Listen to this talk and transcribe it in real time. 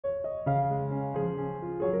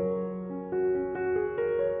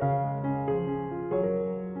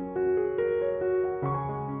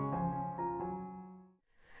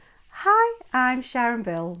I'm Sharon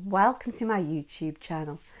Bill. Welcome to my YouTube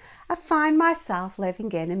channel. I find myself living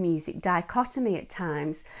in a music dichotomy at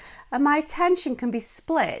times, and my attention can be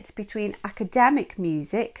split between academic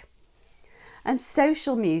music and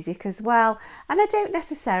social music as well, and I don't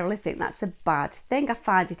necessarily think that's a bad thing. I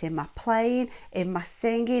find it in my playing, in my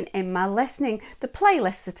singing, in my listening. The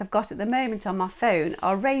playlists that I've got at the moment on my phone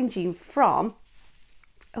are ranging from,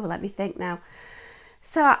 let me think now.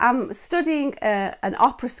 So I'm studying an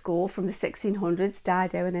opera score from the 1600s,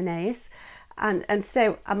 Dido and Aeneas, and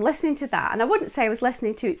so I'm listening to that, and I wouldn't say I was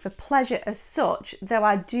listening to it for pleasure as such, though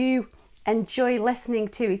I do enjoy listening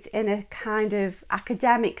to it in a kind of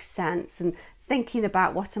academic sense and thinking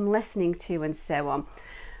about what I'm listening to and so on.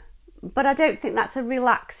 But I don't think that's a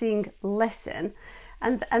relaxing listen.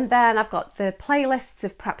 And then I've got the playlists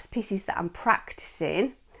of perhaps pieces that I'm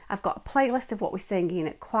practicing. I've got a playlist of what we're singing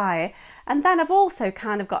at choir, and then I've also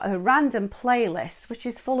kind of got a random playlist which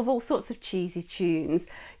is full of all sorts of cheesy tunes.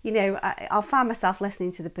 You know, I'll find myself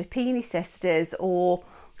listening to the Papini Sisters or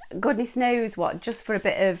goodness knows what, just for a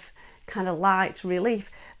bit of kind of light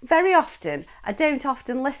relief. Very often, I don't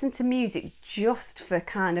often listen to music just for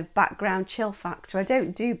kind of background chill factor. I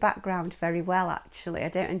don't do background very well, actually. I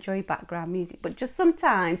don't enjoy background music, but just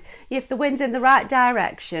sometimes, if the wind's in the right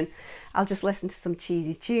direction, I'll just listen to some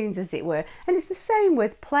cheesy tunes, as it were. And it's the same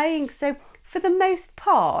with playing. So for the most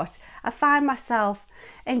part, I find myself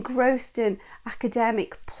engrossed in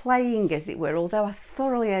academic playing, as it were, although I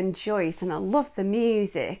thoroughly enjoy it and I love the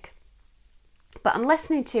music. But I'm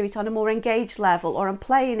listening to it on a more engaged level, or I'm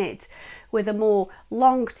playing it with a more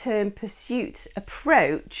long-term pursuit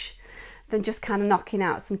approach than just kind of knocking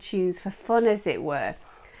out some tunes for fun, as it were.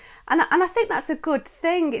 And I think that's a good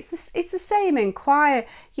thing. It's the same in choir.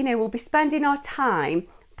 You know, we'll be spending our time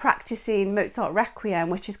practicing Mozart Requiem,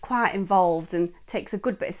 which is quite involved and takes a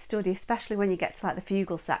good bit of study, especially when you get to like the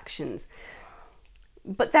fugal sections.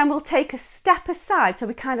 But then we'll take a step aside, so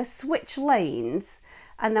we kind of switch lanes,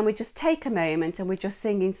 and then we just take a moment and we're just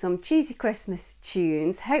singing some cheesy Christmas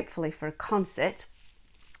tunes, hopefully for a concert.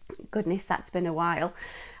 Goodness, that's been a while.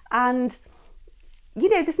 And, you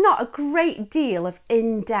know, there's not a great deal of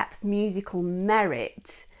in-depth musical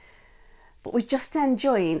merit, but we're just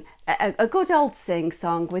enjoying a good old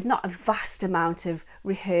sing-song with not a vast amount of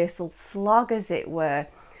rehearsal slog, as it were.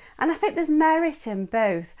 And I think there's merit in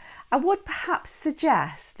both. I would perhaps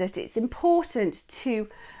suggest that it's important to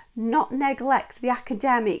not neglect the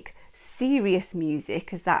academic serious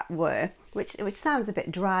music, as that were, which sounds a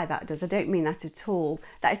bit dry, that does. I don't mean that at all.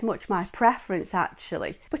 That is much my preference,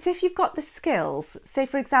 actually. But if you've got the skills, say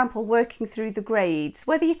for example working through the grades,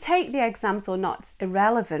 whether you take the exams or not is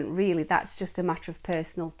irrelevant really. That's just a matter of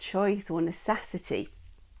personal choice or necessity.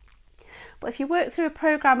 But if you work through a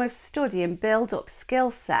programme of study and build up skill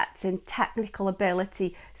sets in technical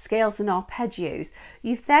ability, scales and arpeggios,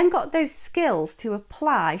 you've then got those skills to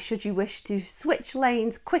apply should you wish to switch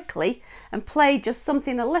lanes quickly and play just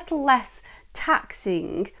something a little less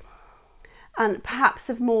taxing and perhaps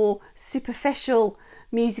of more superficial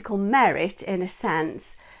musical merit, in a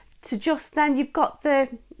sense, to just then you've got the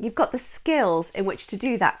skills in which to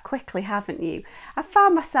do that quickly, haven't you? I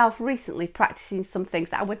found myself recently practicing some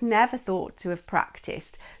things that I would never thought to have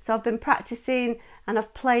practiced. So I've been practicing and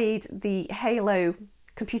I've played the Halo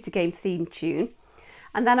computer game theme tune,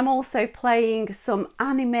 and then I'm also playing some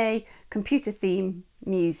anime computer theme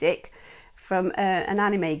music from an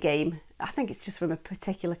anime game. I think it's just from a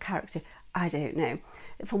particular character, I don't know,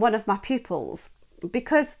 for one of my pupils,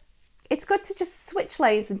 because it's good to just switch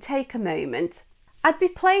lanes and take a moment. I'd be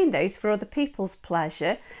playing those for other people's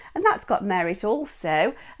pleasure, and that's got merit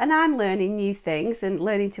also, and I'm learning new things and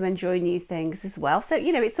learning to enjoy new things as well. So,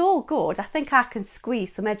 you know, it's all good. I think I can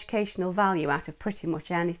squeeze some educational value out of pretty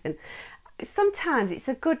much anything. Sometimes it's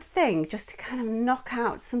a good thing just to kind of knock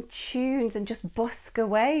out some tunes and just busk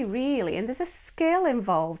away, really, and there's a skill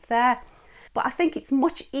involved there. But I think it's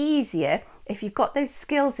much easier if you've got those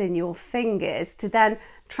skills in your fingers to then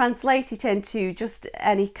translate it into just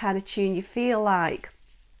any kind of tune you feel like.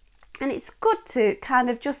 And it's good to kind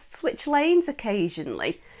of just switch lanes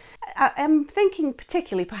occasionally. I'm thinking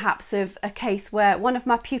particularly perhaps of a case where one of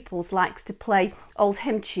my pupils likes to play old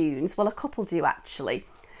hymn tunes. Well, a couple do actually.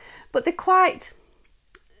 But they're quite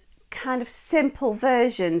kind of simple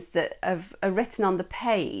versions that are written on the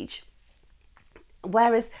page.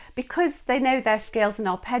 Whereas because they know their scales and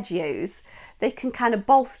arpeggios, they can kind of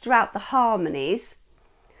bolster out the harmonies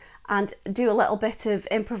and do a little bit of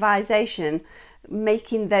improvisation,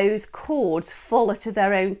 making those chords fuller to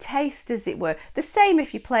their own taste, as it were. The same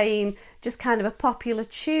if you're playing just kind of a popular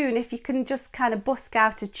tune. If you can just kind of busk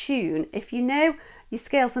out a tune, if you know your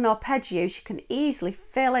scales and arpeggios, you can easily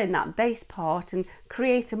fill in that bass part and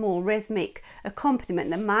create a more rhythmic accompaniment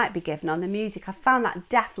that might be given on the music. I found that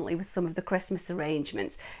definitely with some of the Christmas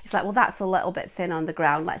arrangements. It's like, well, that's a little bit thin on the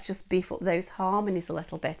ground, let's just beef up those harmonies a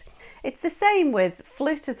little bit. It's the same with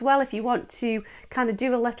flute as well. If you want to kind of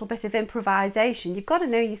do a little bit of improvisation, you've got to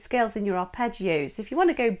know your scales and your arpeggios. If you want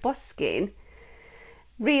to go busking,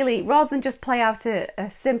 really, rather than just play out a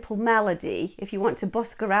simple melody, if you want to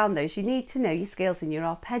busk around those, you need to know your scales and your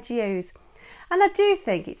arpeggios. And I do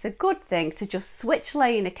think it's a good thing to just switch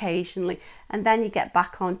lane occasionally, and then you get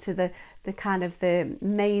back onto the kind of the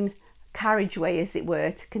main carriageway, as it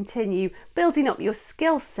were, to continue building up your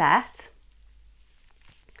skill set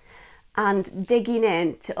and digging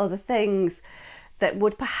into other things that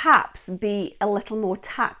would perhaps be a little more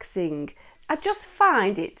taxing. I just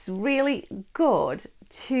find it's really good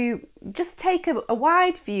to just take a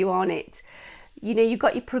wide view on it. You know, you've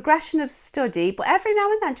got your progression of study, but every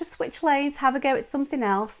now and then just switch lanes, have a go at something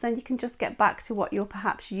else, then you can just get back to what you're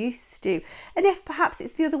perhaps used to. And if perhaps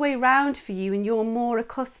it's the other way around for you and you're more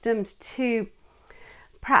accustomed to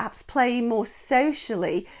perhaps playing more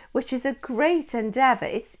socially, which is a great endeavour,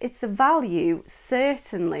 it's a value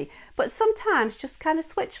certainly, but sometimes just kind of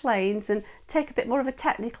switch lanes and take a bit more of a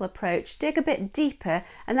technical approach, dig a bit deeper,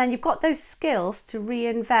 and then you've got those skills to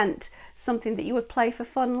reinvent something that you would play for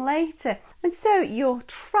fun later. And so you're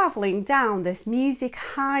travelling down this music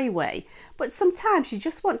highway, but sometimes you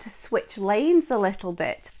just want to switch lanes a little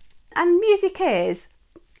bit. And music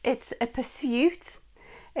it's a pursuit.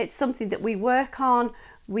 It's something that we work on,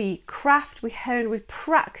 we craft, we hone, we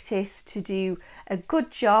practice to do a good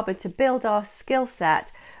job and to build our skill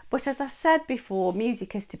set. But as I said before,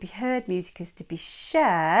 music is to be heard, music is to be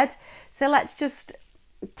shared. So let's just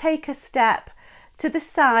take a step to the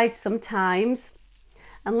side sometimes,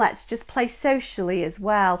 and let's just play socially as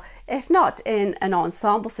well. If not in an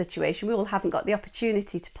ensemble situation, we all haven't got the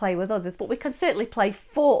opportunity to play with others, but we can certainly play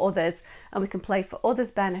for others, and we can play for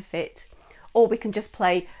others' benefit. Or we can just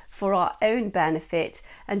play for our own benefit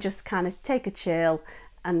and just kind of take a chill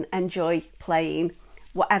and enjoy playing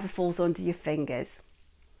whatever falls under your fingers.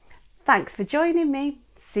 Thanks for joining me.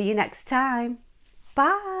 See you next time.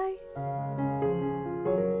 Bye.